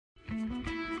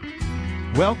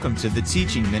Welcome to the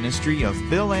teaching ministry of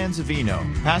Bill Anzavino,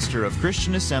 pastor of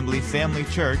Christian Assembly Family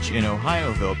Church in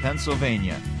Ohioville,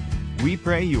 Pennsylvania. We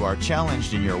pray you are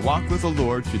challenged in your walk with the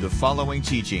Lord through the following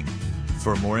teaching.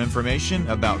 For more information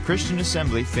about Christian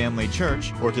Assembly Family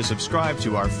Church or to subscribe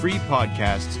to our free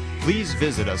podcasts, please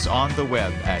visit us on the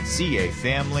web at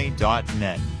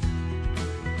cafamily.net.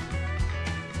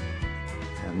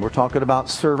 And we're talking about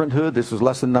servanthood. This is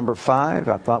lesson number 5.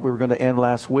 I thought we were going to end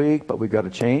last week, but we got to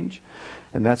change.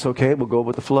 And that's okay. We'll go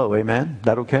with the flow. Amen.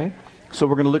 That okay? So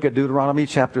we're going to look at Deuteronomy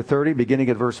chapter 30, beginning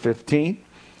at verse 15.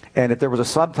 And if there was a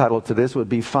subtitle to this, it would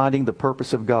be Finding the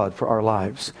Purpose of God for Our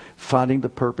Lives. Finding the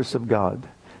purpose of God.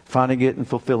 Finding it and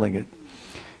fulfilling it.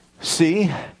 See,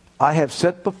 I have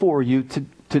set before you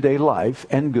today life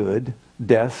and good,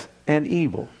 death and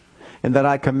evil. And that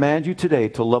I command you today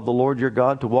to love the Lord your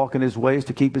God, to walk in his ways,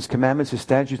 to keep his commandments, his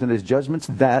statutes, and his judgments,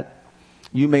 that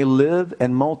you may live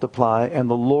and multiply, and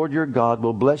the Lord your God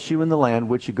will bless you in the land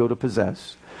which you go to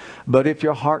possess. But if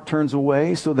your heart turns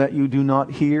away so that you do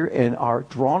not hear and are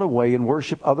drawn away and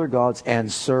worship other gods and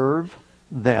serve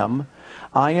them,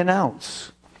 I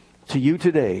announce to you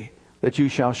today that you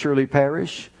shall surely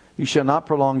perish. You shall not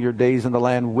prolong your days in the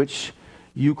land which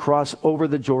you cross over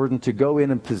the Jordan to go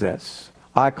in and possess.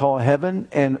 I call heaven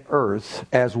and earth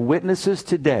as witnesses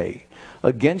today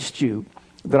against you,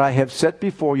 that I have set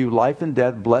before you life and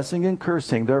death, blessing and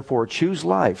cursing. Therefore choose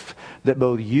life, that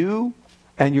both you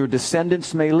and your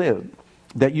descendants may live,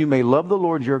 that you may love the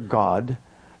Lord your God,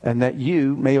 and that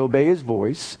you may obey his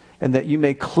voice, and that you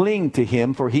may cling to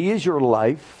him, for he is your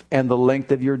life and the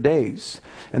length of your days,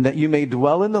 and that you may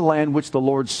dwell in the land which the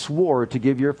Lord swore to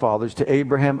give your fathers, to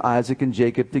Abraham, Isaac, and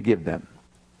Jacob, to give them.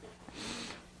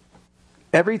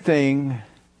 Everything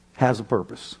has a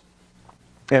purpose.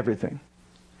 Everything.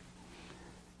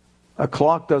 A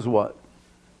clock does what?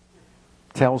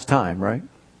 Tells time, right?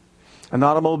 An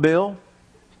automobile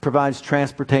provides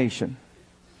transportation,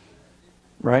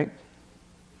 right?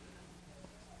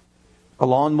 A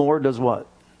lawnmower does what?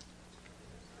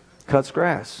 Cuts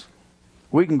grass.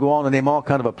 We can go on and name all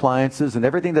kinds of appliances and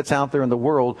everything that's out there in the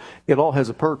world. It all has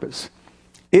a purpose.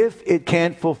 If it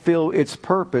can't fulfill its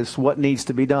purpose, what needs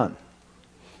to be done?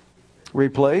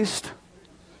 Replaced?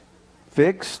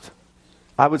 Fixed?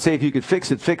 I would say if you could fix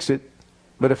it, fix it.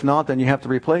 But if not, then you have to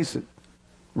replace it.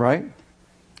 Right?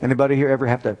 Anybody here ever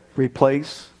have to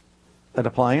replace an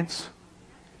appliance?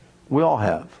 We all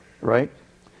have, right?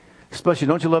 Especially,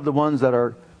 don't you love the ones that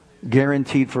are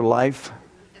guaranteed for life?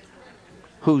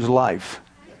 Whose life?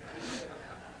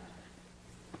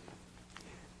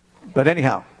 But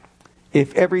anyhow,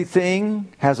 if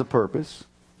everything has a purpose,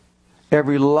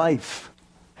 every life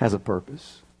has a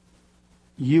purpose.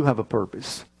 You have a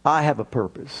purpose. I have a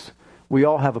purpose. We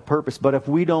all have a purpose. But if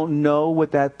we don't know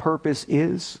what that purpose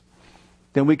is,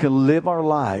 then we can live our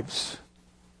lives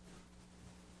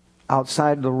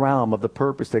outside the realm of the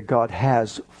purpose that God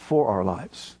has for our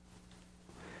lives.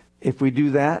 If we do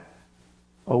that,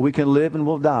 we can live and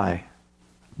we'll die,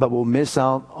 but we'll miss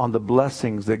out on the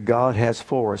blessings that God has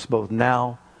for us, both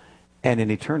now and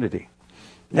in eternity.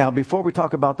 Now, before we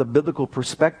talk about the biblical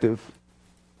perspective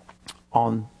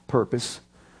on purpose,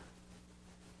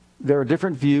 there are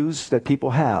different views that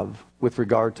people have with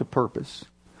regard to purpose.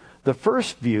 The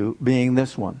first view being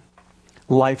this one: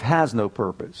 life has no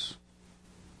purpose.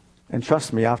 And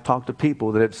trust me, I've talked to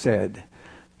people that have said,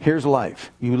 here's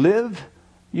life. You live,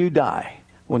 you die.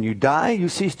 When you die, you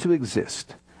cease to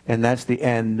exist. And that's the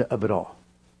end of it all.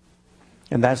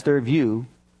 And that's their view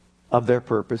of their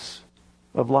purpose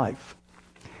of life.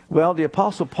 Well, the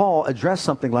Apostle Paul addressed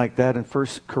something like that in 1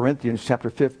 Corinthians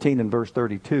chapter 15 and verse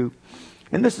 32.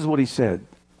 And this is what he said: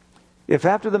 if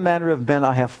after the manner of men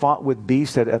I have fought with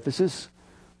beasts at Ephesus,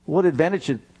 what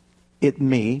advantage it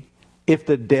me if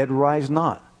the dead rise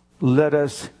not? Let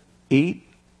us eat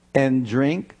and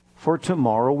drink, for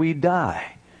tomorrow we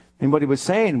die. And what he was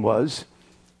saying was,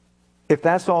 if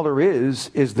that's all there is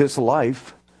this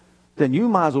life, then you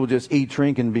might as well just eat,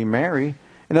 drink, and be merry.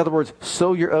 In other words,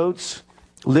 sow your oats,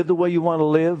 live the way you want to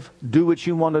live, do what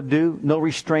you want to do, no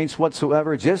restraints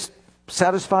whatsoever. Just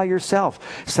satisfy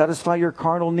yourself, satisfy your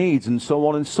carnal needs, and so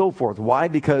on and so forth. Why?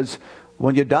 Because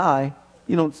when you die,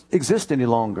 you don't exist any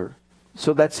longer.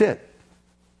 So that's it.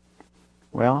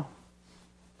 Well,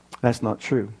 that's not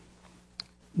true.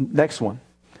 Next one.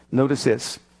 Notice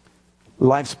this.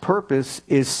 Life's purpose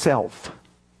is self.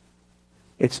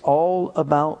 It's all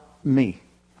about me.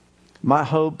 My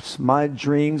hopes, my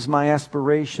dreams, my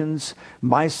aspirations,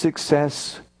 my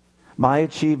success, my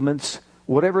achievements,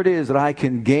 whatever it is that I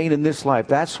can gain in this life,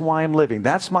 that's why I'm living.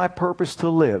 That's my purpose to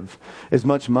live. As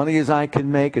much money as I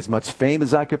can make, as much fame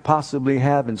as I could possibly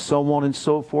have, and so on and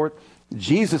so forth.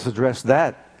 Jesus addressed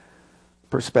that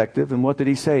perspective. And what did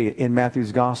he say in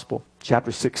Matthew's Gospel,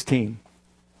 chapter 16?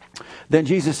 Then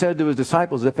Jesus said to his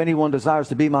disciples, if anyone desires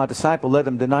to be my disciple, let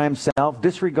him deny himself,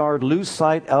 disregard, lose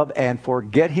sight of, and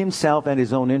forget himself and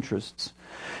his own interests,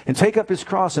 and take up his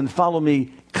cross and follow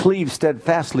me, cleave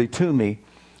steadfastly to me,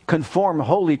 conform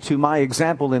wholly to my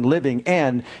example in living,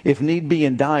 and, if need be,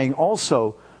 in dying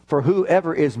also. For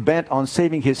whoever is bent on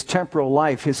saving his temporal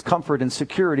life, his comfort and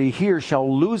security here,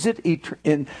 shall lose it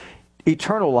in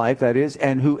eternal life, that is,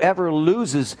 and whoever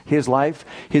loses his life,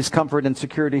 his comfort and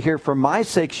security here, for my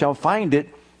sake shall find it,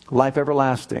 life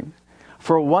everlasting.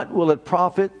 For what will it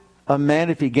profit a man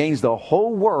if he gains the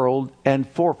whole world and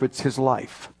forfeits his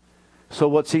life? So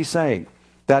what's he saying?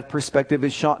 That perspective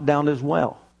is shot down as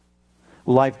well.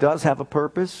 Life does have a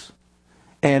purpose,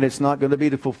 and it's not going to be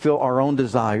to fulfill our own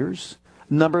desires.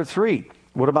 Number 3,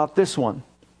 what about this one?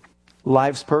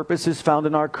 Life's purpose is found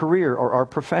in our career or our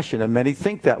profession, and many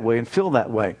think that way and feel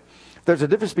that way. There's a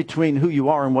difference between who you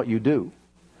are and what you do.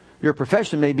 Your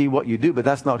profession may be what you do, but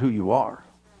that's not who you are.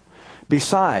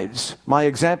 Besides, my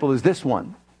example is this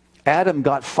one. Adam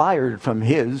got fired from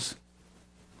his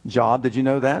job. Did you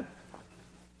know that?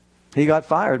 He got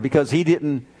fired because he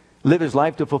didn't live his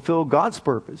life to fulfill God's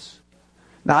purpose.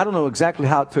 Now, I don't know exactly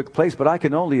how it took place, but I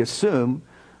can only assume,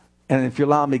 and if you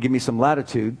allow me, give me some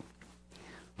latitude,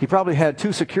 he probably had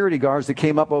 2 security guards that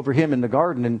came up over him in the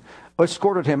garden and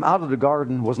escorted him out of the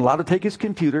garden, wasn't allowed to take his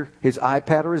computer, his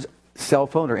iPad, or his cell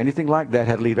phone, or anything like that,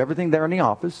 had to leave everything there in the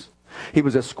office. He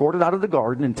was escorted out of the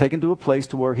garden and taken to a place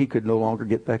to where he could no longer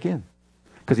get back in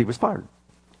because he was fired.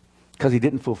 Because he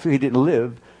didn't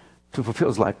live to fulfill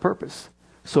his life purpose.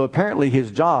 So apparently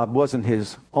his job wasn't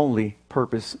his only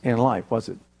purpose in life, was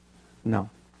it?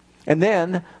 No. And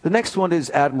then the next one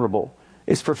is admirable.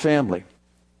 It's for family.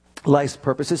 Life's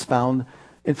purpose is found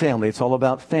in family. It's all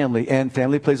about family, and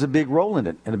family plays a big role in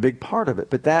it and a big part of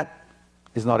it. But that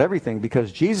is not everything,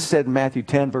 because Jesus said in Matthew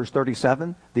 10, verse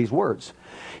 37, these words,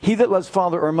 he that loves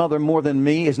father or mother more than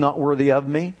me is not worthy of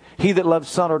me. He that loves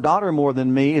son or daughter more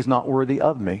than me is not worthy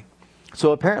of me.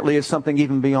 So apparently it's something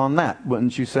even beyond that,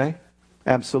 wouldn't you say?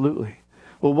 Absolutely.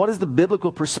 Well, what is the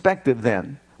biblical perspective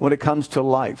then when it comes to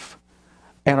life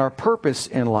and our purpose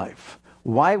in life?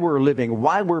 Why we're living,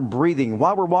 why we're breathing,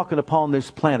 why we're walking upon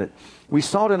this planet. We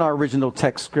saw it in our original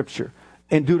text scripture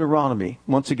in Deuteronomy,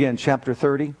 once again, chapter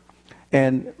 30.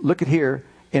 And look at here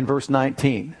in verse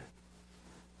 19.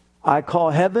 I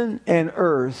call heaven and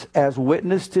earth as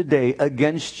witness today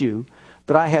against you,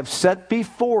 that I have set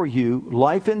before you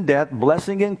life and death,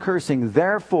 blessing and cursing.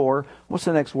 Therefore, what's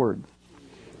the next word?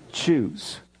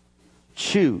 Choose.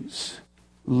 Choose.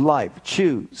 Life.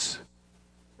 Choose.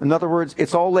 In other words,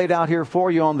 it's all laid out here for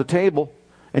you on the table,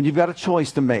 and you've got a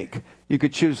choice to make. You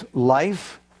could choose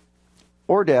life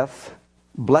or death,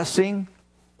 blessing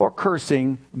or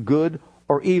cursing, good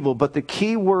or evil. But the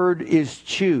key word is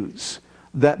choose,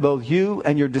 that both you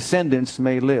and your descendants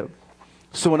may live.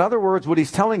 So in other words, what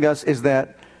he's telling us is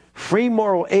that free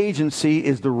moral agency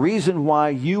is the reason why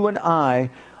you and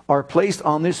I are placed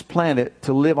on this planet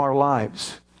to live our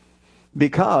lives.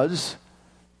 Because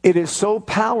it is so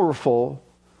powerful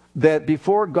that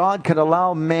before God could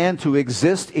allow man to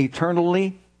exist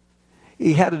eternally,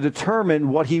 he had to determine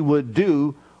what he would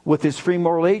do with his free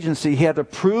moral agency. He had to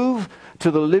prove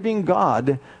to the living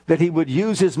God that he would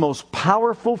use his most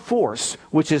powerful force,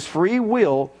 which is free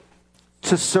will,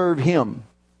 to serve him.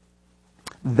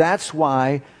 That's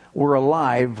why we're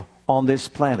alive on this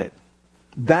planet.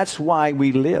 That's why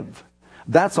we live.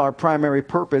 That's our primary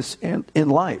purpose in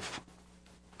life.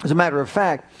 As a matter of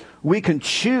fact, we can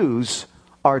choose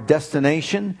our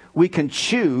destination. We can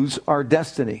choose our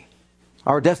destiny.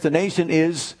 Our destination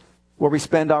is where we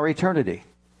spend our eternity.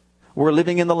 We're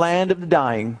living in the land of the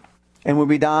dying. And when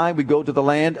we die, we go to the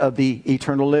land of the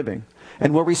eternal living.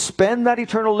 And where we spend that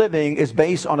eternal living is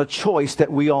based on a choice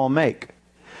that we all make.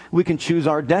 We can choose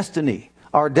our destiny.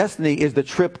 Our destiny is the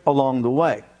trip along the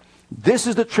way. This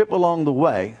is the trip along the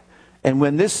way. And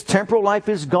when this temporal life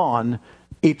is gone,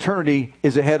 eternity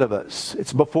is ahead of us.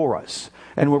 It's before us.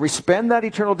 And where we spend that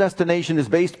eternal destination is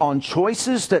based on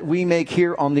choices that we make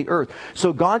here on the earth.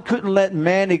 So God couldn't let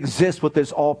man exist with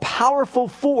this all-powerful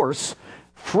force,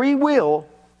 free will,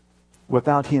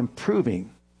 without him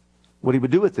proving what he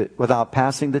would do with it, without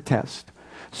passing the test.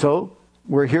 So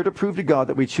we're here to prove to God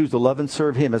that we choose to love and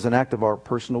serve him as an act of our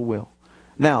personal will.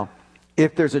 Now,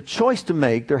 if there's a choice to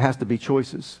make, there has to be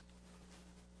choices.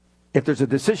 If there's a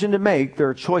decision to make, there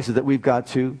are choices that we've got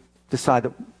to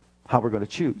decide how we're going to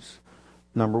choose.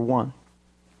 Number one,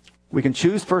 we can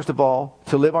choose, first of all,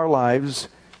 to live our lives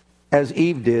as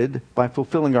Eve did by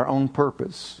fulfilling our own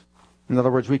purpose. In other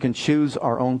words, we can choose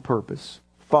our own purpose,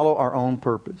 follow our own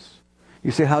purpose.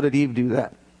 You say, how did Eve do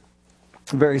that?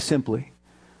 Very simply.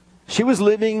 She was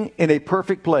living in a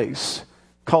perfect place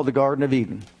called the Garden of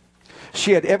Eden.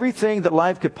 She had everything that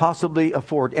life could possibly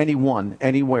afford, anyone,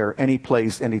 anywhere, any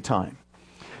place, any time.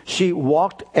 She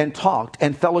walked and talked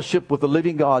and fellowshiped with the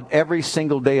living God every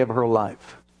single day of her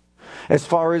life. As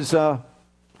far as her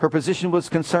position was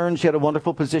concerned, she had a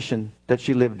wonderful position that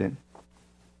she lived in.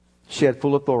 She had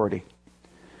full authority.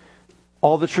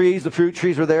 All the trees, the fruit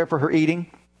trees were there for her eating.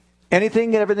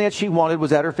 Anything and everything that she wanted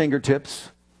was at her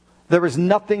fingertips. There was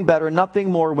nothing better,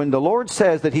 nothing more. When the Lord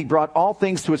says that He brought all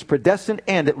things to its predestined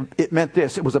end, it meant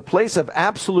this. It was a place of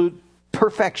absolute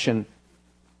perfection.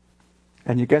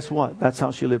 And you guess what? That's how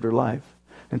she lived her life.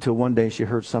 Until one day she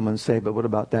heard someone say, but what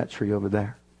about that tree over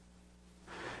there?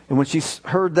 And when she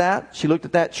heard that, she looked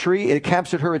at that tree. It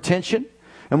captured her attention.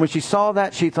 And when she saw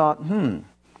that, she thought,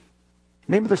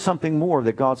 maybe there's something more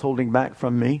that God's holding back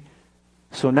from me.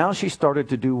 So now she started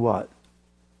to do what?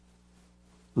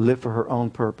 Live for her own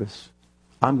purpose.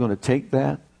 I'm going to take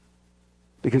that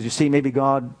because you see, maybe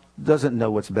God doesn't know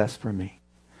what's best for me.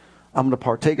 I'm going to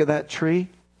partake of that tree.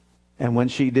 And when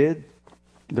she did,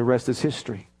 the rest is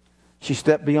history. She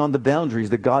stepped beyond the boundaries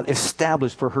that God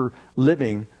established for her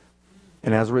living.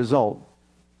 And as a result,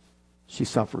 she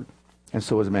suffered. And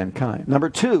so has mankind. Number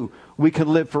two, we can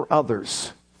live for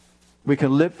others. We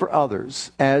can live for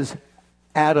others as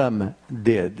Adam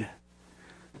did.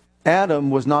 Adam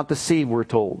was not deceived, we're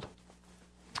told.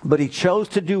 But he chose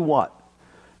to do what?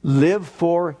 Live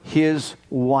for his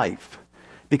wife.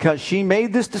 Because she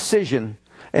made this decision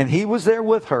and he was there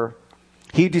with her,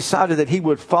 he decided that he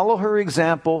would follow her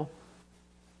example.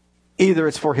 Either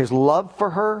it's for his love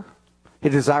for her,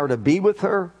 his desire to be with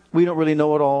her. We don't really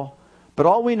know it all. But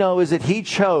all we know is that he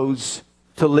chose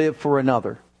to live for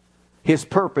another. His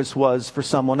purpose was for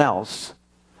someone else,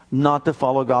 not to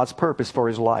follow God's purpose for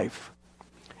his life.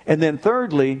 And then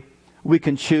thirdly, we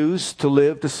can choose to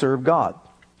live to serve God,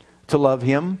 to love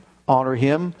Him, honor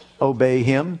Him, obey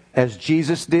Him, as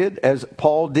Jesus did, as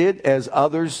Paul did, as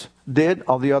others did,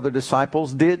 all the other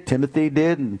disciples did, Timothy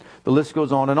did, and the list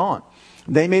goes on and on.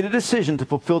 They made a decision to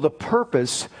fulfill the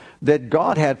purpose that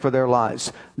God had for their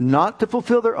lives. Not to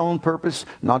fulfill their own purpose,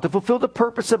 not to fulfill the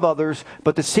purpose of others,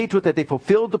 but to see to it that they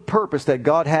fulfilled the purpose that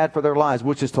God had for their lives,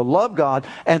 which is to love God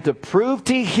and to prove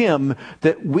to Him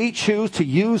that we choose to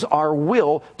use our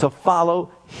will to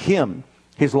follow Him.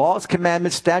 His laws,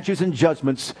 commandments, statutes, and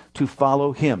judgments to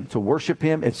follow Him, to worship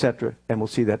Him, etc. And we'll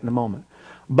see that in a moment.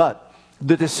 But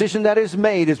the decision that is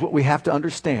made is what we have to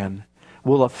understand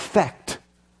will affect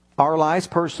our lives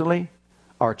personally,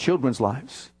 our children's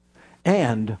lives,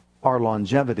 and our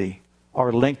longevity,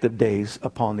 our length of days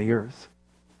upon the earth.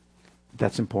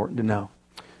 That's important to know.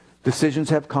 Decisions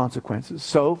have consequences.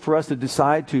 So for us to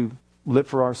decide to live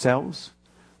for ourselves,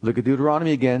 look at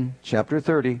Deuteronomy again, chapter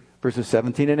 30, verses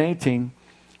 17 and 18.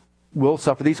 We'll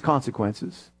suffer these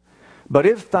consequences. But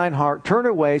if thine heart turn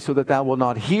away so that thou wilt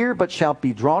not hear, but shalt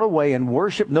be drawn away and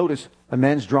worship. Notice, a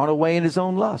man's drawn away in his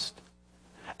own lust.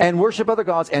 And worship other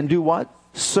gods and do what?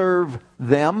 Serve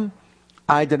them.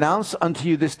 I denounce unto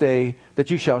you this day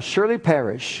that you shall surely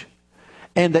perish,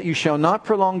 and that you shall not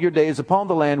prolong your days upon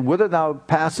the land whither thou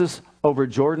passest over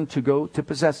Jordan to go to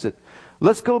possess it.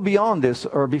 Let's go beyond this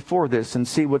or before this and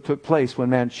see what took place when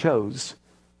man chose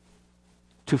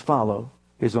to follow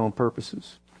his own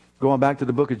purposes. Going back to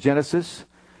the book of Genesis,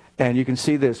 and you can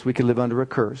see this. We can live under a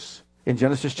curse. In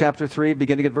Genesis chapter 3,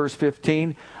 beginning at verse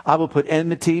 15, I will put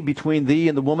enmity between thee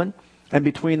and the woman, and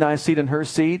between thy seed and her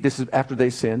seed. This is after they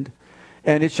sinned.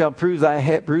 And it shall bruise thy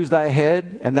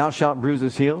head, and thou shalt bruise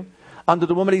his heel. Unto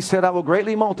the woman he said, I will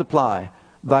greatly multiply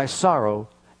thy sorrow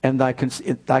and thy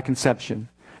conception.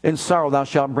 In sorrow thou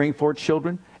shalt bring forth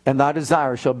children, and thy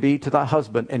desire shall be to thy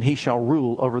husband, and he shall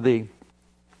rule over thee.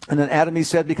 And then Adam he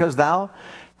said, because thou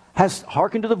hast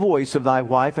hearkened to the voice of thy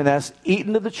wife, and hast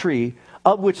eaten of the tree,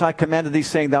 of which I commanded thee,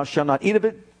 saying, thou shalt not eat of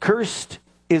it. Cursed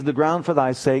is the ground for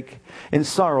thy sake. In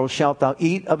sorrow shalt thou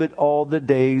eat of it all the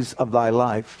days of thy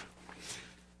life.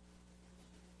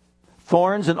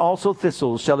 Thorns and also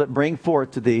thistles shall it bring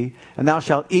forth to thee, and thou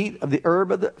shalt eat of the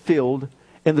herb of the field.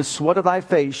 In the sweat of thy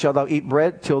face shalt thou eat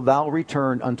bread till thou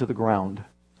return unto the ground.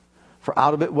 For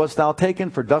out of it wast thou taken,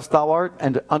 for dust thou art,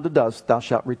 and unto dust thou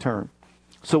shalt return.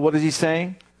 So what is he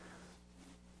saying?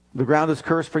 The ground is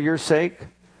cursed for your sake.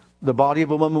 The body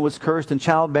of a woman was cursed in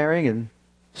childbearing, and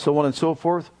so on and so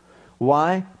forth.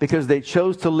 Why? Because they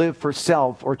chose to live for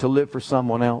self or to live for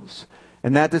someone else.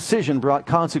 And that decision brought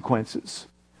consequences.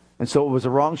 And so it was a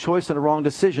wrong choice and a wrong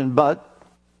decision, but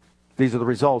these are the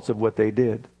results of what they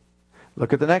did.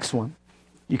 Look at the next one.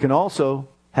 You can also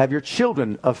have your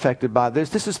children affected by this?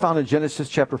 This is found in Genesis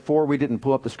chapter 4. We didn't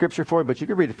pull up the scripture for you, but you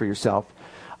can read it for yourself.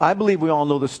 I believe we all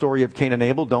know the story of Cain and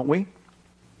Abel, don't we?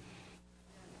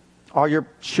 Are your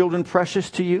children precious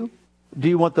to you? Do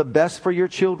you want the best for your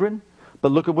children?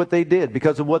 But look at what they did.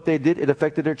 Because of what they did, it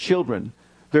affected their children.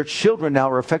 Their children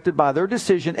now are affected by their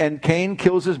decision, and Cain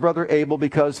kills his brother Abel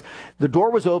because the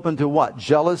door was open to what?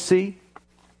 Jealousy,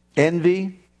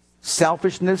 envy,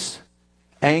 selfishness,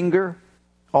 anger.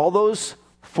 All those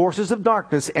forces of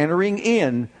darkness entering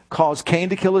in caused Cain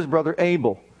to kill his brother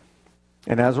Abel.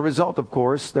 And as a result, of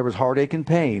course, there was heartache and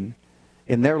pain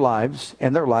in their lives,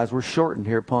 and their lives were shortened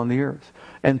here upon the earth.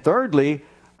 And thirdly,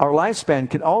 our lifespan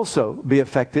can also be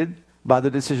affected by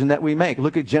the decision that we make.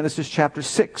 Look at Genesis chapter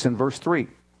 6 and verse 3.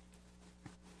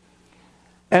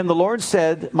 And the Lord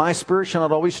said, My spirit shall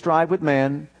not always strive with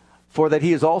man, for that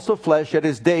he is also flesh, yet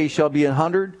his days shall be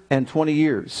 120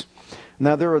 years.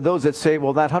 Now there are those that say,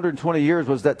 well, that 120 years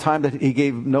was that time that he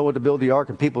gave Noah to build the ark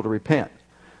and people to repent.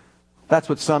 That's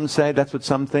what some say, that's what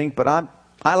some think, but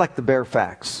I like the bare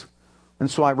facts. And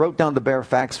so I wrote down the bare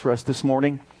facts for us this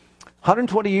morning.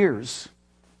 120 years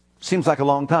seems like a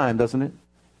long time, doesn't it?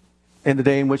 In the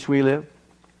day in which we live.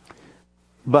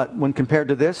 But when compared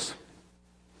to this,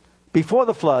 before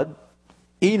the flood,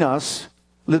 Enos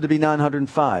lived to be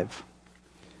 905.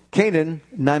 Canaan,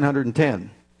 910.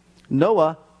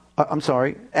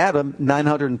 Adam,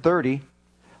 930.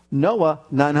 Noah,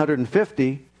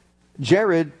 950.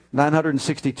 Jared,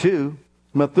 962.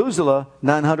 Methuselah,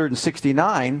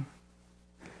 969.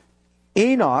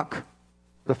 Enoch,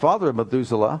 the father of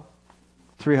Methuselah,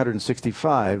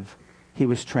 365. He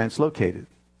was translocated.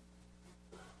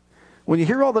 When you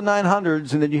hear all the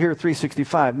 900s and then you hear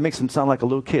 365, it makes him sound like a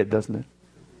little kid, doesn't it?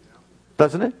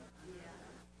 Doesn't it?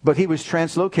 But he was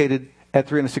translocated at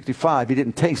 365. He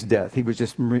didn't taste death. He was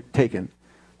just taken.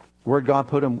 Where God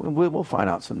put him, we'll find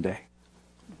out someday.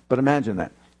 But imagine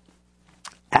that.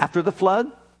 After the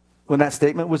flood, when that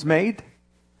statement was made,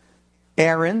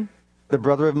 Aaron, the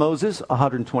brother of Moses,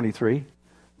 123.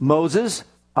 Moses,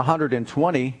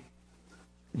 120.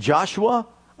 Joshua,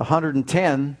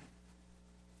 110.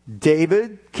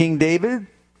 David, King David,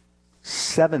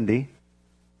 70.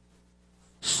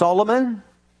 Solomon,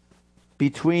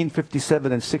 between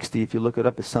 57 and 60. If you look it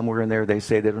up, it's somewhere in there. They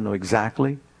say they don't know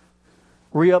exactly.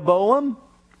 Rehoboam,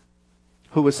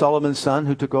 who was Solomon's son,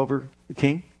 who took over the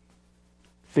king,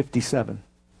 57.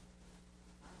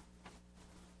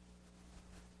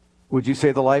 Would you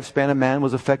say the lifespan of man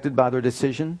was affected by their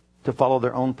decision to follow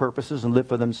their own purposes and live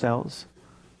for themselves?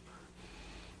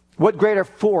 What greater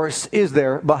force is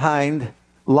there behind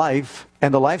life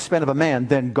and the lifespan of a man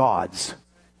than God's?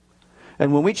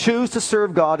 And when we choose to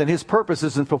serve God and His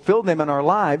purposes and fulfill them in our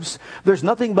lives, there's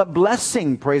nothing but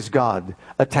blessing, praise God,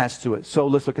 attached to it. So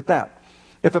let's look at that.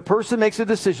 If a person makes a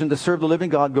decision to serve the living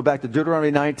God, go back to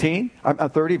Deuteronomy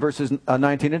 30, verses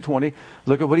 19 and 20.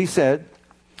 Look at what he said.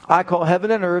 I call heaven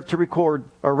and earth to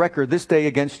record this day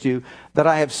against you, that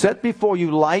I have set before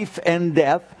you life and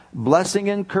death, blessing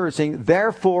and cursing.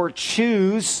 Therefore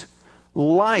choose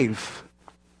life.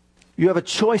 You have a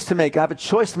choice to make. I have a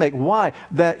choice to make. Why?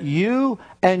 That you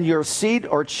and your seed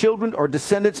or children or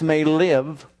descendants may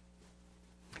live,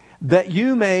 that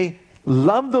you may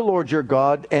love the Lord your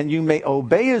God, and you may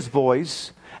obey His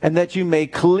voice, and that you may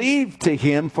cleave to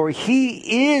Him, for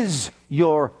He is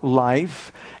your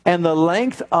life and the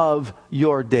length of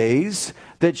your days,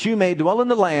 that you may dwell in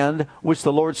the land which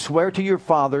the Lord sware to your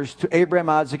fathers, to Abraham,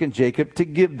 Isaac, and Jacob, to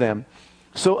give them.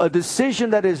 So a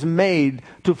decision that is made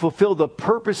to fulfill the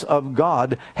purpose of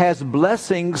God has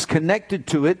blessings connected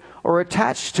to it or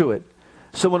attached to it.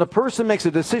 So when a person makes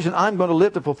a decision, I'm going to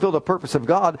live to fulfill the purpose of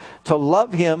God, to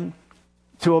love Him,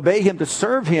 to obey Him, to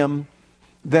serve Him,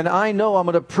 then I know I'm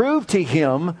going to prove to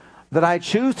Him that I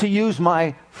choose to use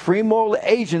my free moral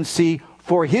agency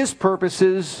for His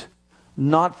purposes,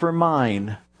 not for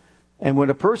mine. And when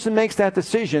a person makes that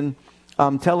decision,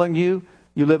 I'm telling you,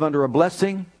 you live under a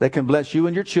blessing that can bless you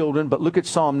and your children. But look at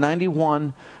Psalm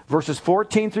 91, verses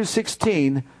 14 through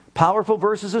 16, powerful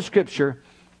verses of Scripture.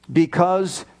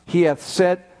 Because He hath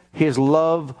set His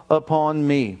love upon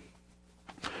me.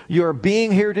 You're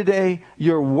being here today.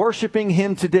 You're worshiping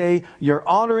Him today. You're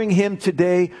honoring Him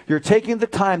today. You're taking the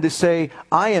time to say,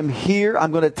 I am here.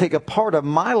 I'm going to take a part of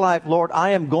my life, Lord.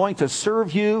 I am going to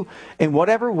serve You in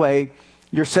whatever way.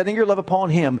 You're setting your love upon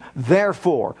Him.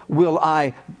 Therefore will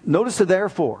I, notice the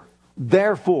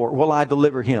therefore will I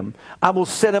deliver him. I will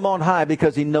set him on high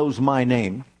because he knows my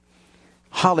name.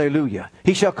 Hallelujah.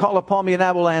 He shall call upon me and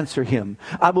I will answer him.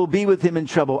 I will be with him in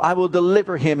trouble. I will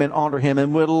deliver him and honor him.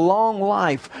 And with long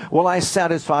life will I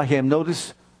satisfy him.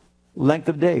 Notice length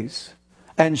of days.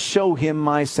 and show him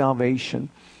my salvation.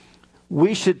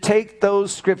 We should take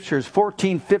those scriptures,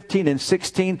 14, 15, and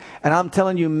 16, and I'm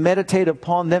telling you, meditate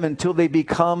upon them until they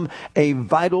become a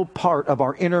vital part of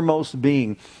our innermost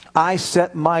being. I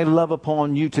set my love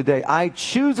upon you today. I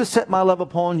choose to set my love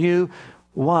upon you.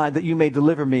 Why? That you may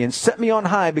deliver me and set me on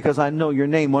high, because I know your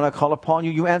name. When I call upon you,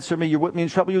 you answer me. You're with me in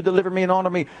trouble. You deliver me and honor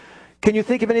me. Can you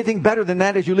think of anything better than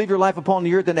that as you leave your life upon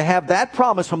the earth than to have that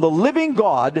promise from the living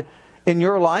God in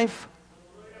your life?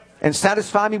 And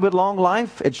satisfy me with long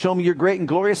life and show me your great and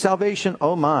glorious salvation?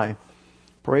 Oh my.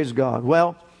 Praise God.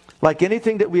 Well, like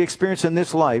anything that we experience in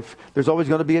this life, there's always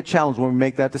going to be a challenge when we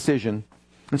make that decision.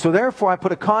 And so therefore I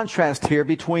put a contrast here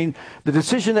between the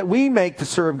decision that we make to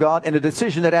serve God and the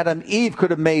decision that Adam and Eve could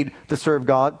have made to serve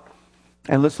God.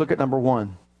 And let's look at number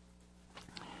one.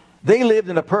 They lived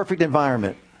in a perfect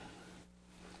environment.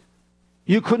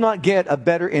 You could not get a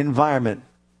better environment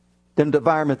than the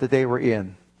environment that they were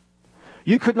in.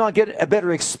 You could not get a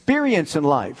better experience in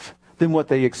life than what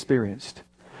they experienced.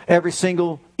 Every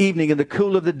single evening in the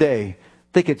cool of the day,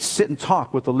 they could sit and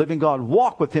talk with the living God,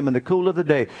 walk with him in the cool of the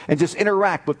day, and just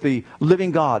interact with the living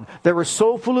God. They were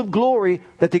so full of glory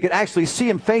that they could actually see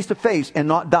him face to face and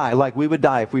not die like we would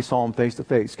die if we saw him face to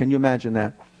face. Can you imagine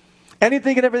that?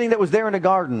 Anything and everything that was there in the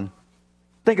garden.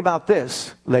 Think about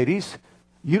this, ladies.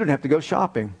 You didn't have to go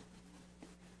shopping.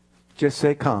 Just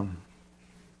say, come.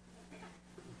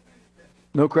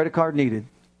 No credit card needed.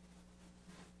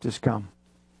 Just come.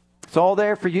 It's all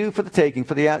there for you for the taking.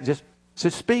 Just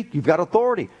speak. You've got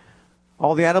authority.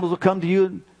 All the animals will come to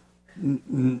you.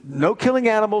 No killing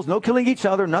animals. No killing each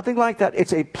other. Nothing like that.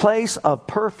 It's a place of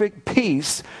perfect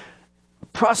peace,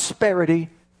 prosperity,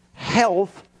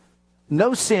 health,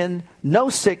 no sin, no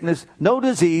sickness, no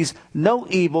disease, no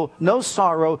evil, no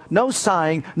sorrow, no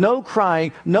sighing, no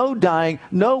crying, no dying,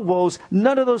 no woes.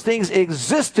 None of those things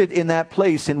existed in that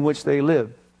place in which they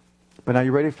lived. But now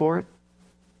you ready for it?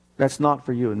 That's not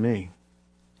for you and me.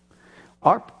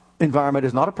 Our environment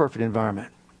is not a perfect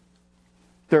environment.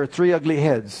 There are three ugly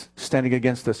heads standing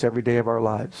against us every day of our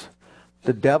lives.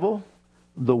 The devil,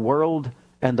 the world,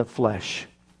 and the flesh.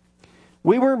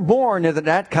 We were born into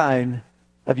that kind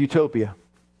of utopia.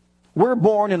 We're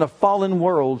born in a fallen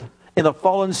world, in a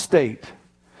fallen state.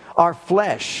 Our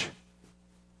flesh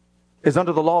is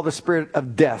under the law of the spirit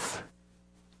of death,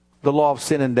 the law of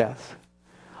sin and death.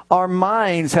 Our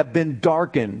minds have been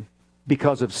darkened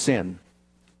because of sin.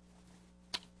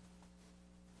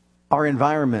 Our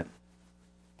environment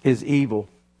is evil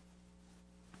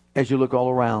as you look all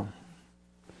around.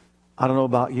 I don't know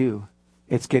about you.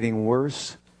 It's getting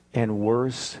worse and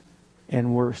worse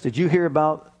and worse. Did you hear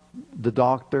about the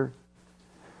doctor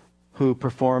who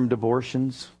performed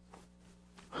abortions?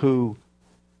 Who,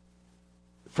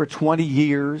 for 20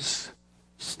 years,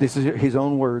 this is his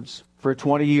own words, for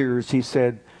 20 years he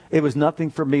said, it was nothing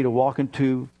for me to walk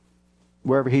into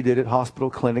wherever he did it, hospital,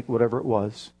 clinic, whatever it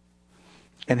was,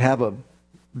 and have a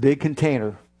big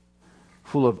container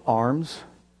full of arms,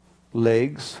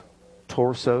 legs,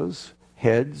 torsos,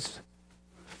 heads,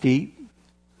 feet.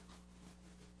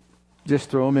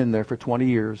 Just throw them in there for 20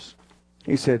 years.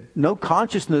 He said, no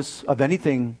consciousness of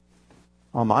anything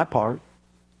on my part.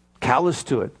 Callous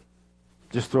to it.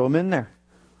 Just throw them in there.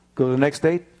 Go to the next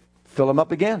day, fill them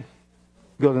up again.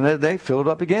 Go to the next day, fill it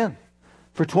up again.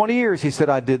 For 20 years, he said,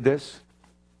 I did this.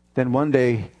 Then one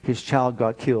day, his child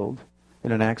got killed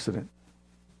in an accident.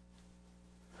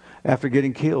 After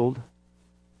getting killed,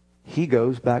 he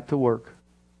goes back to work,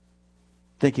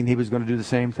 thinking he was going to do the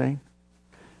same thing.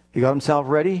 He got himself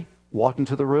ready, walked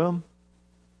into the room,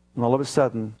 and all of a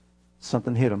sudden,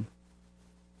 something hit him.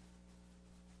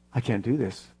 I can't do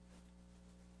this.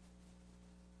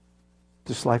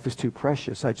 This life is too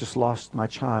precious. I just lost my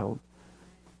child.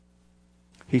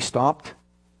 He stopped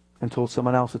and told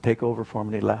someone else to take over for him,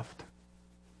 and he left.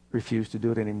 Refused to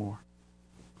do it anymore.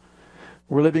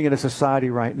 We're living in a society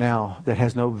right now that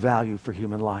has no value for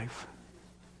human life.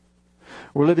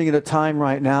 We're living in a time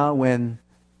right now when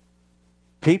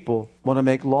people want to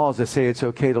make laws that say it's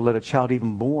okay to let a child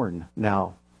even born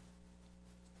now.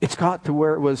 It's got to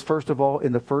where it was, first of all,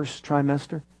 in the first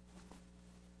trimester,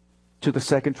 to the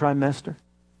second trimester,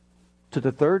 to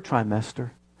the third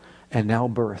trimester, and now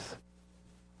birth.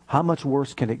 How much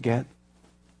worse can it get?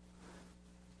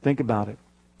 Think about it.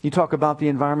 You talk about the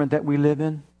environment that we live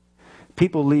in.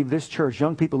 People leave this church,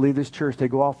 young people leave this church, they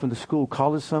go off into school,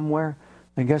 college somewhere,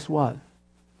 and guess what?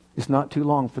 It's not too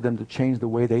long for them to change the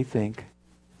way they think.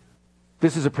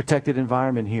 This is a protected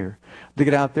environment here. They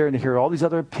get out there and they hear all these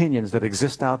other opinions that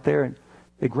exist out there, and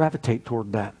they gravitate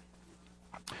toward that.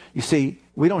 You see,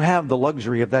 we don't have the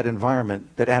luxury of that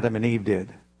environment that Adam and Eve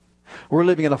did. We're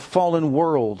living in a fallen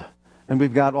world. And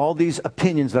we've got all these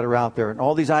opinions that are out there and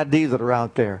all these ideas that are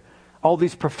out there. All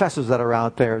these professors that are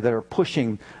out there that are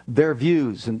pushing their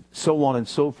views and so on and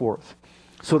so forth.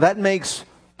 So that makes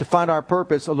to find our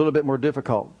purpose a little bit more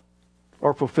difficult,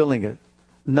 or fulfilling it.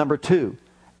 Number 2,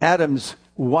 Adam's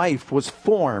wife was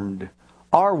formed.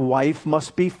 Our wife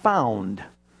must be found.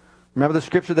 Remember the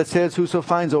scripture that says, whoso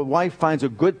finds a wife finds a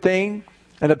good thing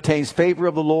and obtains favor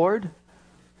of the Lord?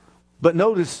 But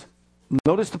notice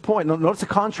the point. Notice the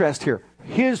contrast here.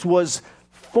 His was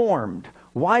formed.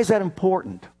 Why is that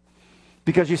important?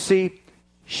 Because you see,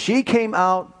 she came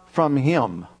out from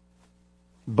him.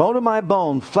 Bone of my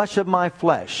bone, flesh of my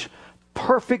flesh.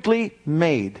 Perfectly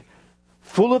made.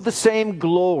 Full of the same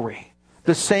glory.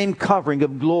 The same covering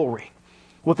of glory.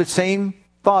 With the same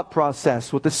thought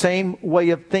process. With the same way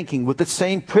of thinking. With the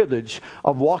same privilege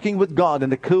of walking with God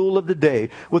in the cool of the day.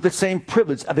 With the same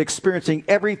privilege of experiencing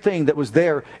everything that was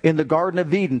there in the Garden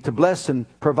of Eden to bless and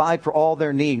provide for all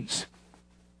their needs.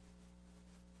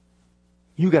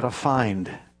 You got to find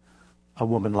a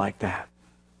woman like that.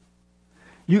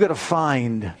 You got to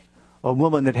find a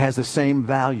woman that has the same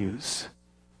values.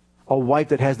 A wife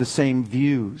that has the same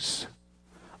views.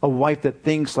 A wife that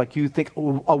thinks like you think.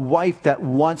 A wife that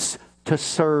wants to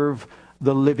serve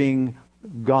the living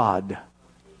God.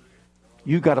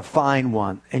 You got to find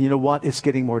one. And you know what? It's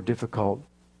getting more difficult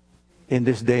in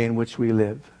this day in which we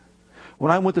live.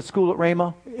 When I went to school at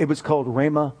Rhema, it was called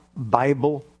Rhema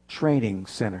Bible Training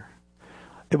Center.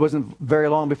 It wasn't very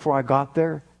long before I got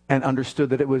there and understood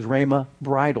that it was Rhema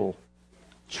Bridal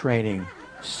Training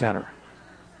Center.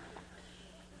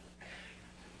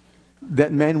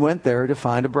 That men went there to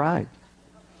find a bride.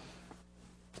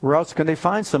 Where else can they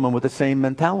find someone with the same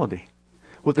mentality,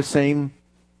 with the same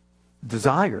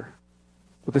desire,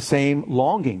 with the same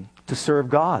longing to serve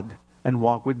God and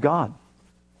walk with God?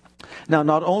 Now,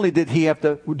 not only do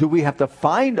we have to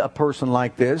find a person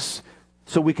like this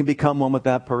so we can become one with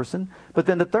that person, but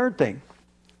then the third thing,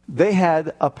 they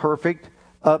had a perfect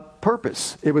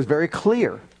purpose. It was very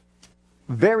clear.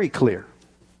 Very clear.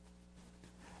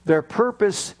 Their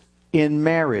purpose in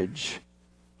marriage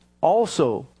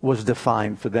also was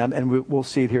defined for them, and we'll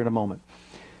see it here in a moment.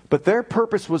 But their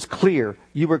purpose was clear.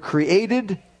 You were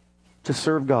created to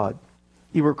serve God.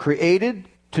 You were created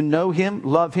to know Him,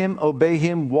 love Him, obey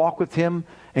Him, walk with Him,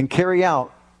 and carry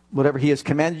out whatever He has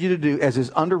commanded you to do as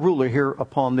His under ruler here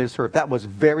upon this earth. That was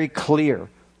very clear.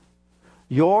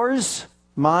 Yours,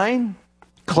 mine,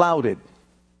 clouded.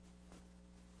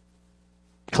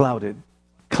 Clouded.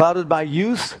 Clouded by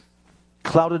youth,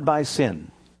 clouded by sin.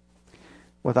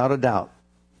 Without a doubt.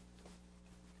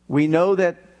 We know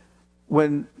that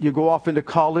when you go off into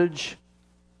college,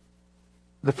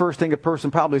 the first thing a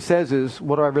person probably says is,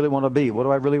 what do I really want to be? What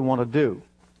do I really want to do?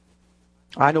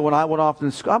 I know when I went off in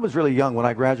school, I was really young when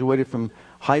I graduated from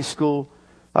high school.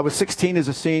 I was 16 as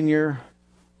a senior,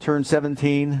 turned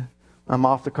 17. I'm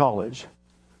off to college.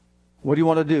 What do you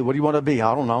want to do? What do you want to be?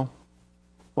 I don't know.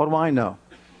 What do I know?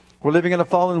 We're living in a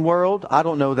fallen world. I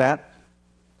don't know that.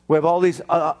 We have all these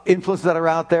influences that are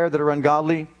out there that are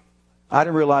ungodly. I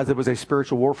didn't realize it was a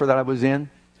spiritual warfare that I was in.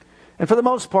 And for the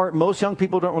most part, most young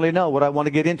people don't really know what I want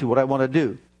to get into, what I want to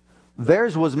do.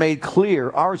 Theirs was made clear.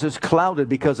 Ours is clouded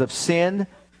because of sin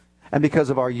and because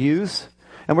of our youth.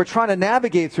 And we're trying to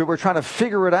navigate through it. We're trying to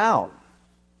figure it out.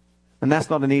 And that's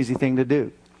not an easy thing to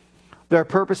do. Their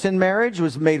purpose in marriage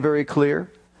was made very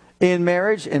clear. In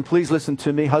marriage, and please listen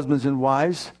to me, husbands and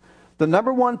wives, the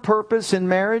number one purpose in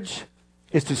marriage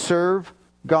is to serve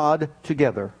God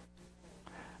together.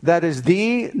 That is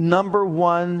the number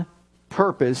one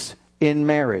purpose in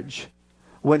marriage.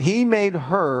 When He made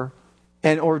her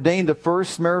and ordained the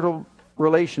first marital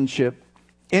relationship,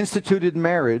 instituted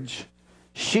marriage,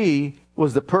 she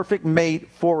was the perfect mate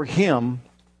for Him,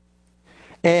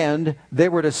 and they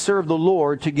were to serve the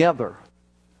Lord together.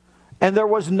 And there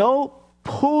was no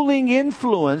pulling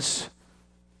influence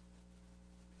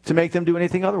to make them do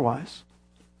anything otherwise.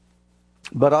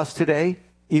 But us today,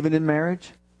 even in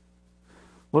marriage,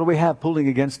 what do we have pulling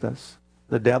against us?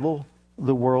 The devil,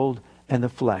 the world, and the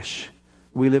flesh.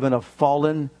 We live in a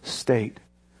fallen state.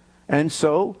 And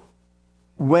so,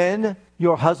 when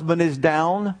your husband is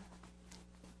down,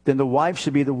 then the wife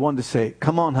should be the one to say,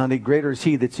 come on, honey, greater is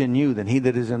He that's in you than he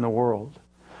that is in the world.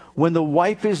 When the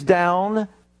wife is down,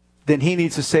 then he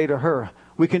needs to say to her,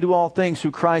 we can do all things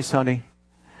through Christ, honey.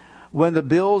 When the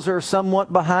bills are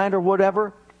somewhat behind or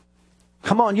whatever,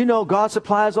 come on, you know God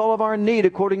supplies all of our need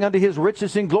according unto His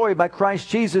riches in glory by Christ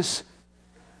Jesus.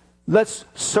 Let's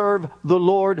serve the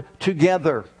Lord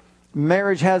together.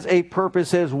 Marriage has a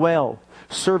purpose as well.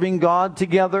 Serving God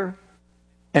together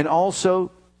and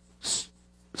also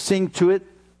seeing to it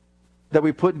that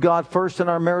we put God first in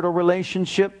our marital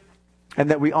relationship and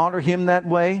that we honor Him that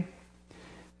way.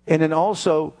 And then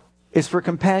also, it's for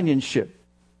companionship.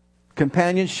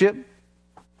 Companionship,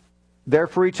 they're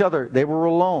for each other. They were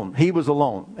alone. He was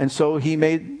alone. And so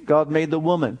God made the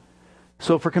woman.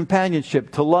 So for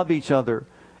companionship, to love each other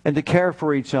and to care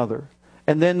for each other.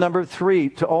 And then number 3,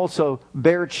 to also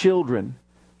bear children.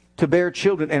 To bear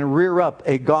children and rear up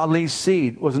a godly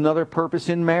seed was another purpose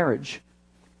in marriage.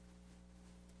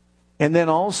 And then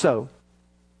also,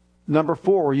 number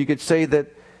 4, you could say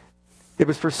that it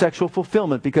was for sexual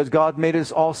fulfillment because God made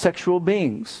us all sexual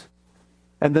beings.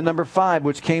 And then number 5,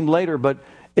 which came later, but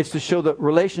it's to show the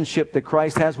relationship that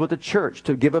Christ has with the church,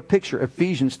 to give a picture.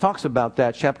 Ephesians talks about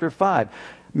that, chapter 5.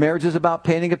 Marriage is about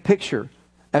painting a picture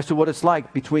as to what it's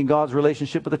like between God's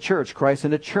relationship with the church, Christ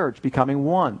and the church becoming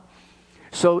one.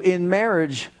 So in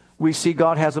marriage, we see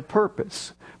God has a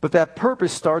purpose. But that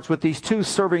purpose starts with these two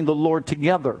serving the Lord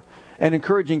together and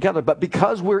encouraging each other. But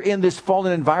because we're in this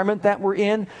fallen environment that we're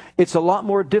in, it's a lot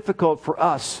more difficult for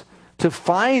us to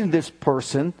find this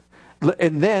person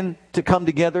and then to come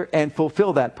together and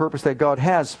fulfill that purpose that God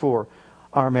has for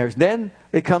our marriage. Then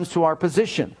it comes to our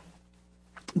position,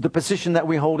 the position that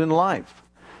we hold in life.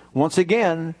 Once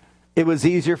again, it was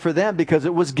easier for them because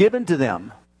it was given to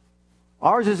them.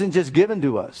 Ours isn't just given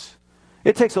to us.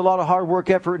 It takes a lot of hard work,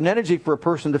 effort, and energy for a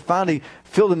person to finally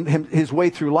feel his way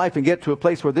through life and get to a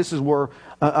place where this is where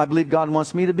I believe God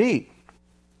wants me to be.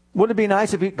 Wouldn't it be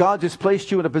nice if God just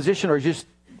placed you in a position or just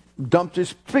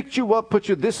picked you up, put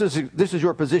you, this is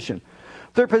your position.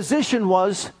 Their position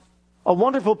was a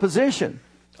wonderful position.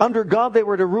 Under God, they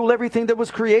were to rule everything that was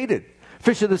created.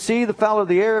 Fish of the sea, the fowl of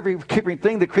the air, every creeping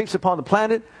thing that creeps upon the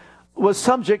planet was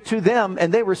subject to them,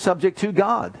 and they were subject to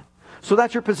God. So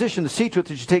that's your position, to see to it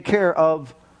that you take care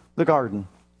of the garden.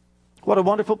 What a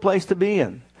wonderful place to be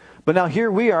in. But now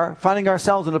here we are, finding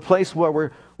ourselves in a place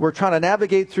where we're trying to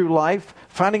navigate through life,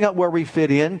 finding out where we fit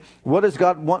in. What does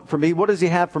God want for me? What does He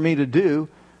have for me to do?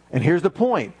 And here's the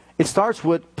point. It starts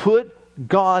with put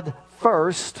God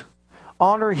first,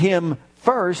 honor Him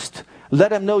first,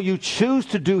 let Him know you choose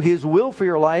to do His will for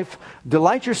your life,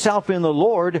 delight yourself in the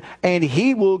Lord, and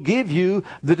He will give you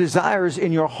the desires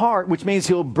in your heart, which means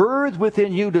He'll birth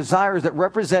within you desires that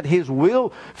represent His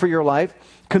will for your life.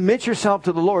 Commit yourself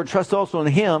to the Lord, trust also in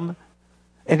Him,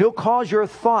 and He'll cause your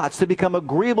thoughts to become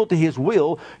agreeable to His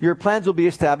will. Your plans will be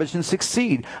established and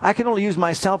succeed. I can only use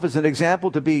myself as an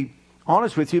example to be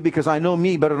honest with you because I know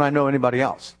me better than I know anybody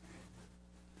else.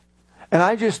 And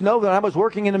I just know that I was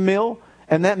working in a mill,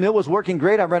 and that mill was working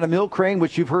great. I ran a mill crane,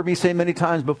 which you've heard me say many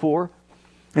times before.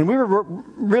 And we were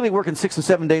really working 6 and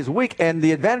 7 days a week. And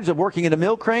the advantage of working in a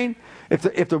mill crane, if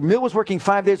the mill was working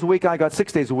 5 days a week, I got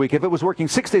 6 days a week. If it was working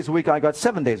 6 days a week, I got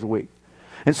 7 days a week.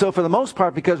 And so for the most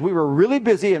part, because we were really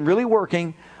busy and really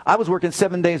working, I was working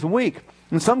 7 days a week.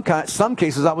 In some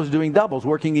cases, I was doing doubles,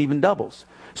 working even doubles.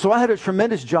 So I had a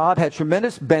tremendous job, had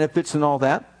tremendous benefits and all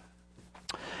that.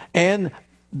 And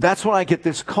that's when I get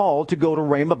this call to go to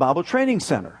Rhema Bible Training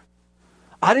Center.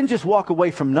 I didn't just walk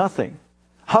away from nothing.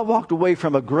 I walked away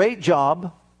from a great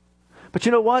job. But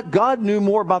you know what? God knew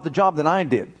more about the job than I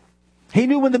did. He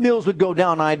knew when the mills would go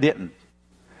down, I didn't.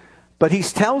 But He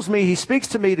tells me, He speaks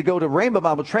to me to go to Rhema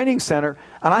Bible Training Center,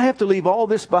 and I have to leave all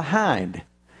this behind.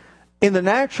 In the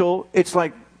natural, it's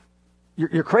like,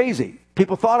 you're crazy.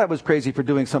 People thought I was crazy for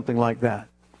doing something like that.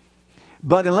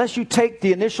 But unless you take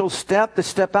the initial step to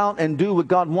step out and do what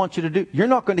God wants you to do, you're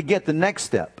not going to get the next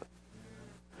step.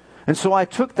 And so I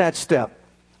took that step.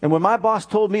 And when my boss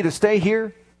told me to stay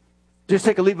here, just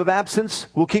take a leave of absence,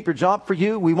 we'll keep your job for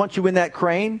you, we want you in that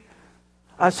crane,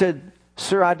 I said,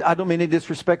 sir, I don't mean any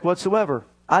disrespect whatsoever.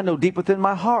 I know deep within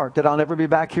my heart that I'll never be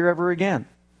back here ever again.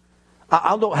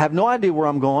 I have no idea where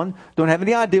I'm going, don't have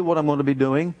any idea what I'm going to be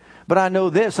doing, but I know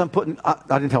this, I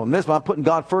didn't tell him this, but I'm putting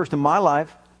God first in my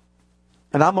life.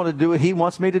 And I'm going to do what He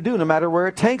wants me to do, no matter where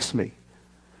it takes me.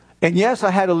 And yes,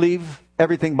 I had to leave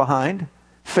everything behind.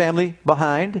 Family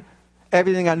behind.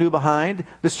 Everything I knew behind.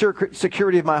 The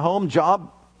security of my home,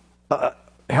 job,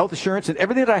 health insurance, and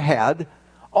everything that I had.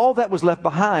 All that was left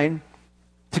behind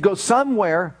to go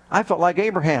somewhere. I felt like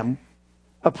Abraham.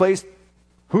 A place,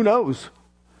 who knows,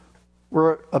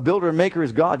 where a builder and maker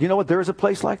is God. You know what? There is a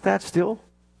place like that still.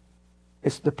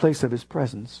 It's the place of His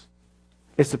presence.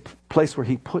 It's the place where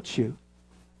He puts you.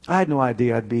 I had no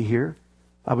idea I'd be here.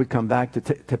 I would come back to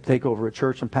take over a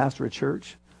church and pastor a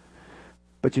church.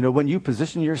 But you know, when you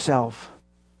position yourself,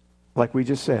 like we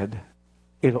just said,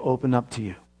 it'll open up to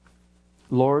you.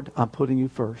 Lord, I'm putting you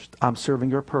first. I'm serving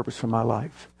your purpose for my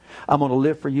life. I'm going to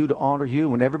live for you, to honor you.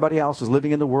 When everybody else is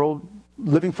living in the world,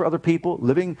 living for other people,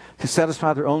 living to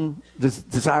satisfy their own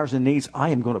desires and needs, I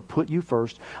am going to put you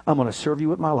first. I'm going to serve you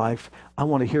with my life. I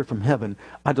want to hear from heaven.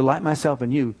 I delight myself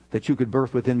in you, that you could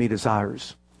birth within me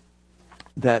desires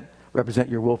that represent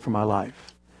your will for my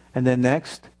life. And then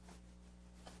next,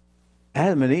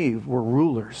 Adam and Eve were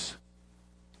rulers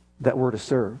that were to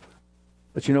serve.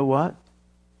 But you know what?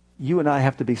 You and I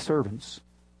have to be servants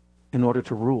in order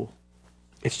to rule.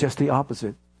 It's just the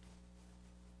opposite.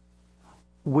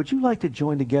 Would you like to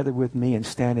join together with me and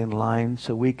stand in line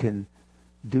so we can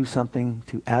do something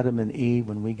to Adam and Eve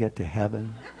when we get to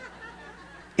heaven?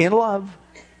 In love.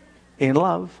 In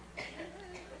love.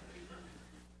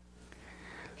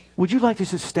 Would you like to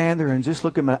just stand there and just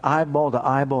look at me eyeball to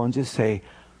eyeball and just say,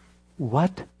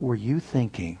 what were you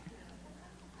thinking?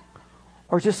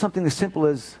 Or just something as simple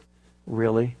as,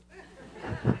 really?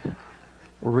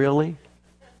 Really?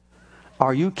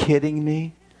 Are you kidding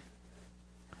me?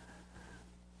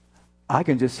 I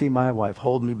can just see my wife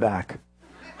hold me back.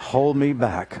 Hold me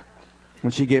back.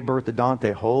 When she gave birth to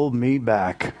Dante, hold me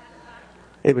back.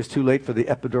 It was too late for the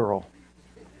epidural.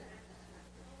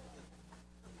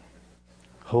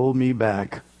 Hold me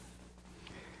back.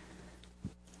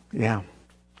 Yeah.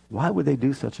 Why would they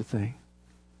do such a thing?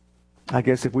 I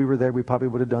guess if we were there, we probably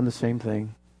would have done the same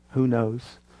thing. Who knows?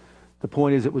 The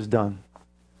point is, it was done.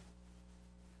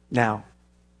 Now,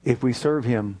 if we serve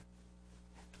him,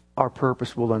 our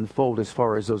purpose will unfold as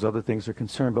far as those other things are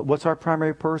concerned. But what's our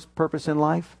primary purpose in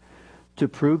life? To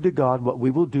prove to God what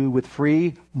we will do with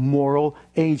free moral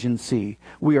agency.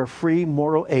 We are free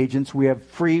moral agents. We have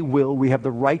free will. We have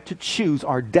the right to choose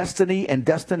our destiny and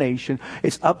destination.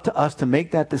 It's up to us to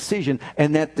make that decision,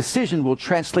 and that decision will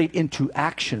translate into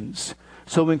actions.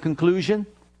 So in conclusion,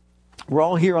 we're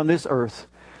all here on this earth,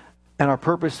 and our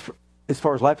purpose, as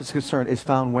far as life is concerned, is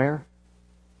found where?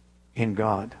 In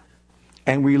God.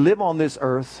 And we live on this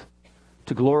earth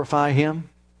to glorify him,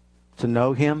 to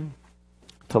know him,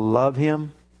 to love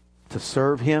him, to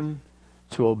serve him,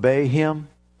 to obey him,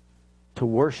 to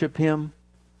worship him.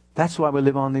 That's why we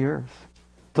live on the earth.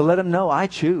 To let him know, I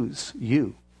choose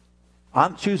you.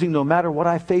 I'm choosing, no matter what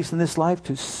I face in this life,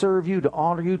 to serve you, to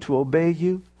honor you, to obey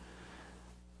you.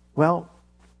 Well,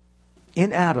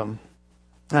 in Adam,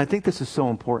 and I think this is so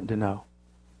important to know,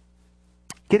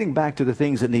 getting back to the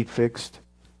things that need fixed,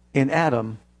 in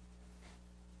Adam,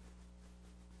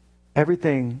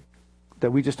 everything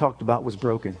that we just talked about was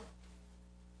broken.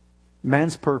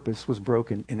 Man's purpose was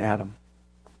broken in Adam.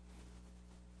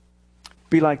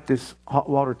 Be like this hot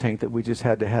water tank that we just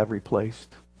had to have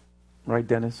replaced. Right,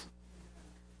 Dennis?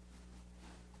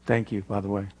 Thank you, by the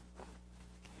way.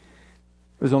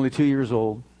 It was only 2 years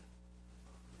old.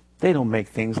 They don't make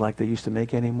things like they used to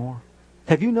make anymore.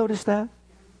 Have you noticed that?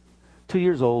 2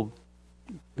 years old,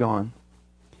 gone.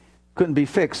 Couldn't be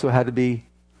fixed, so it had to be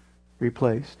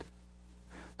replaced.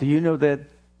 Do you know that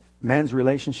man's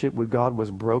relationship with God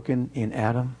was broken in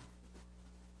Adam?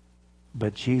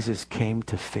 But Jesus came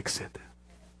to fix it.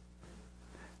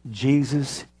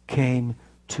 Jesus came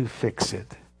to fix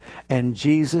it. And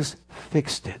Jesus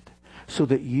fixed it so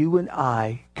that you and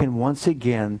I can once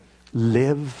again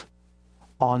live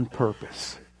on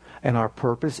purpose. And our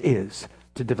purpose is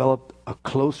to develop a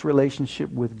close relationship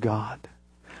with God.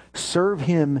 Serve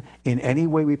him in any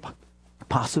way we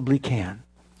possibly can.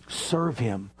 Serve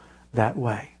him that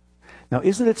way. Now,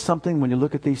 isn't it something when you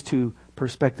look at these two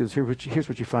perspectives? Here's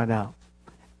what you find out.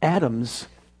 Adam's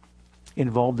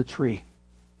involved the tree,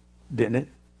 didn't it?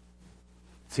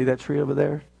 See that tree over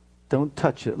there? Don't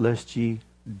touch it lest ye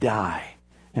die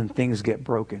and things get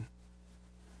broken.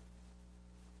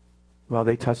 Well,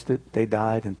 they touched it, they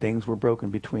died, and things were broken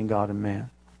between God and man.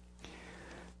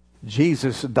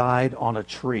 Jesus died on a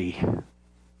tree.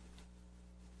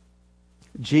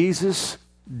 Jesus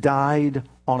died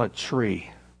on a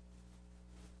tree.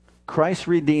 Christ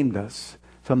redeemed us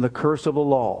from the curse of the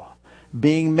law,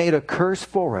 being made a curse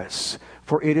for us.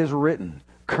 For it is written,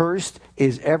 cursed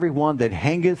is everyone that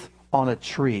hangeth on a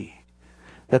tree,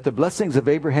 that the blessings of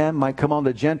Abraham might come on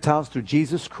the Gentiles through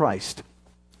Jesus Christ,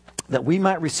 that we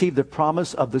might receive the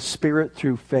promise of the Spirit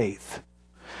through faith.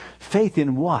 Faith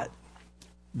in what?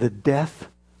 The death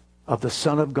of the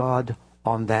Son of God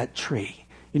on that tree.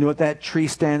 You know what that tree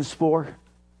stands for?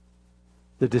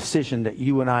 The decision that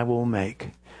you and I will make.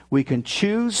 We can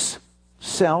choose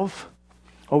self,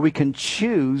 or we can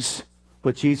choose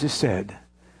what Jesus said.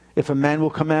 If a man will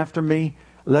come after me,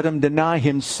 let him deny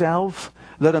himself,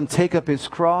 let him take up his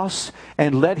cross,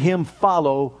 and let him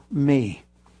follow me.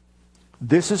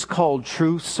 This is called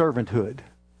true servanthood.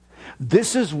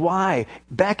 This is why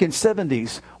back in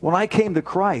 70s, when I came to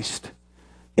Christ,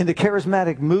 in the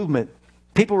charismatic movement,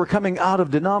 people were coming out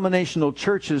of denominational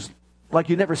churches like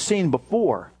you'd never seen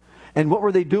before. And what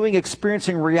were they doing?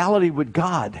 Experiencing reality with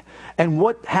God. And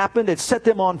what happened? It set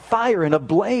them on fire and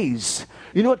ablaze.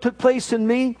 You know what took place in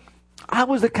me? I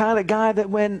was the kind of guy that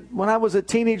when I was a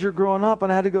teenager growing up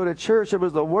and I had to go to church, it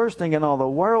was the worst thing in all the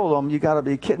world. You got to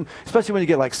be kidding. Especially when you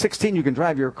get like 16, you can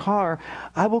drive your car.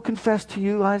 I will confess to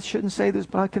you, I shouldn't say this,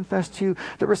 but I confess to you,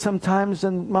 there were some times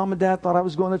when Mom and Dad thought I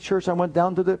was going to church. I went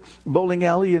down to the bowling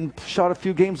alley and shot a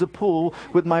few games of pool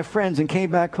with my friends and came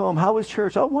back home. How was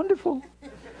church? Oh, wonderful.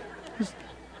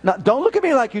 Now, don't look at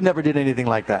me like you never did anything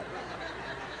like that.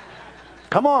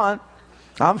 Come on.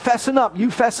 I'm fessing up. You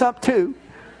fess up too.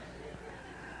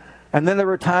 And then there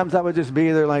were times I would just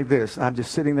be there like this. I'm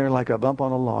just sitting there like a bump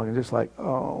on a log and just like,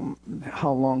 oh,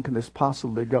 how long can this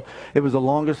possibly go? It was the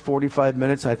longest 45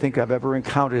 minutes I think I've ever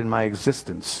encountered in my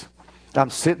existence. I'm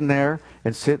sitting there.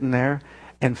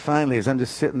 And finally, as I'm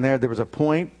just sitting there, there was a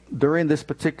point during this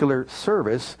particular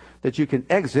service that you can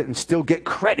exit and still get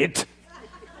credit.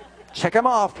 Check him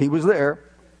off. He was there.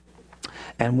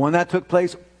 And when that took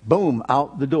place, boom,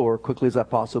 out the door quickly as I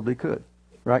possibly could.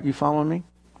 Right? You following me?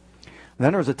 And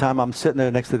then there was a time I'm sitting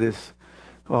there next to this.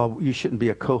 Well, you shouldn't be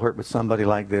a cohort with somebody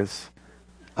like this.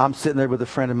 I'm sitting there with a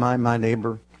friend of mine, my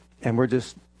neighbor, and we're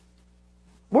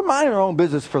minding our own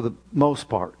business for the most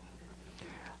part.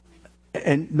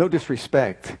 And no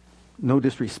disrespect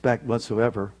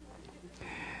whatsoever.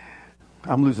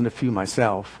 I'm losing a few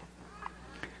myself.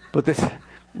 But this,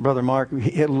 Brother Mark, he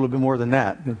had a little bit more than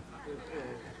that.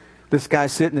 This guy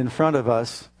sitting in front of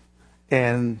us,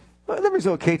 and that was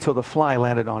okay till the fly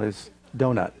landed on his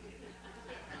donut.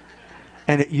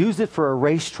 And it used it for a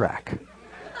racetrack.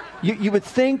 You would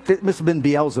think that it must have been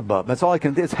Beelzebub. That's all I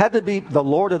can think. It had to be the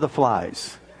Lord of the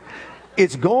Flies.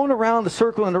 It's going around the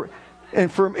circle,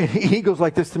 and he goes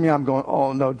like this to me. I'm going,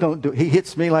 oh, no, don't do it. He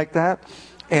hits me like that,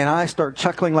 and I start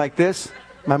chuckling like this.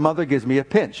 My mother gives me a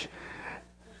pinch.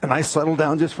 And I settle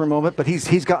down just for a moment, but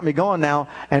he's got me going now,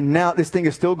 and now this thing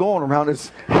is still going around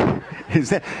his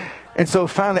head. And so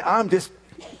finally, I'm just,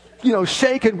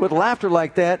 shaking with laughter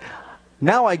like that.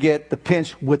 Now I get the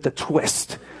pinch with the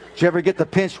twist. Did you ever get the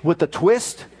pinch with the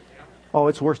twist? Oh,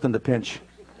 it's worse than the pinch.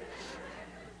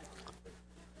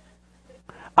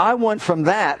 I went from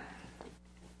that,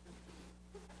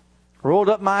 rolled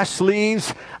up my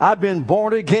sleeves. I've been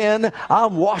born again.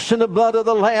 I'm washed in the blood of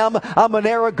the Lamb. I'm an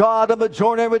heir of God. I'm a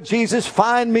joint heir with Jesus.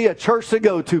 Find me a church to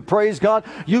go to. Praise God.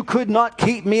 You could not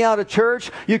keep me out of church.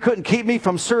 You couldn't keep me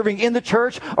from serving in the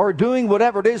church or doing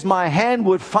whatever it is my hand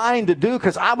would find to do,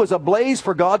 because I was ablaze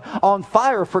for God, on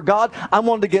fire for God. I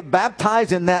wanted to get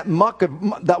baptized in that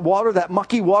water, that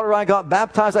mucky water I got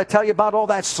baptized. I tell you about all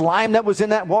that slime that was in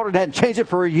that water. They hadn't changed it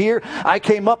for a year. I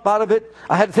came up out of it.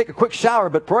 I had to take a quick shower,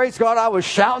 but praise God, I was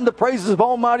shouting the praises of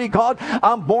Almighty God.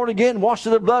 I'm born again, washed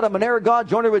in the blood. I'm an heir of God,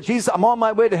 joined with Jesus. I'm on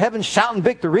my way to heaven, shouting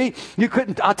victory.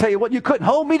 I'll tell you what, you couldn't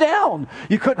hold me down.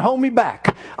 You couldn't hold me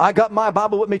back. I got my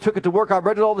Bible with me, took it to work. I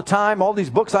read it all the time. All these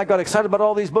books, I got excited about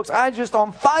all these books. I just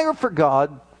on fire for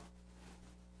God.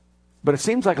 But it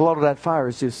seems like a lot of that fire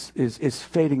is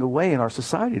fading away in our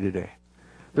society today.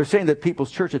 They're saying that people's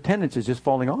church attendance is just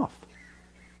falling off.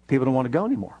 People don't want to go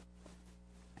anymore.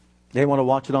 They want to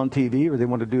watch it on TV, or they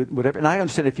want to do it, whatever. And I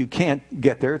understand if you can't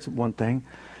get there, it's one thing.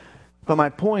 But my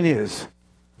point is,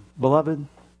 beloved,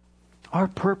 our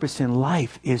purpose in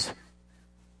life is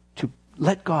to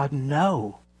let God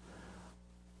know.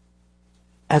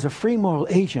 As a free moral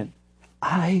agent,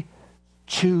 I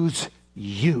choose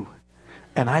you.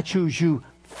 And I choose you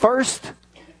first.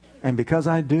 And because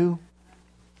I do,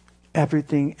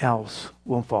 everything else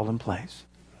will fall in place.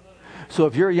 So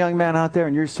if you're a young man out there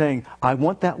and you're saying, I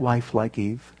want that wife like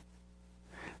Eve,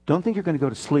 don't think you're going to go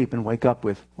to sleep and wake up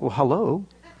with, well, hello.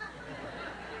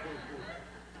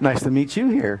 Nice to meet you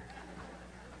here.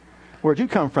 Where'd you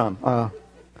come from?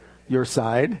 Your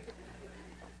side.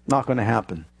 Not going to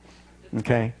happen.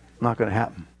 Okay? Not going to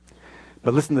happen.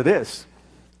 But listen to this.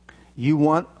 You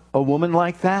want a woman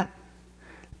like that?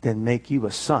 Then make you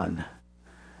a son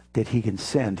that he can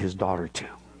send his daughter to.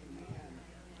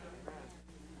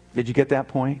 Did you get that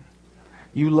point?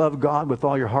 You love God with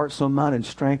all your heart, soul, mind, and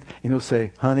strength, and he'll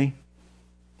say, honey,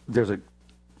 there's a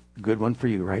good one for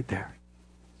you right there.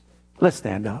 Let's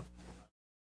stand up.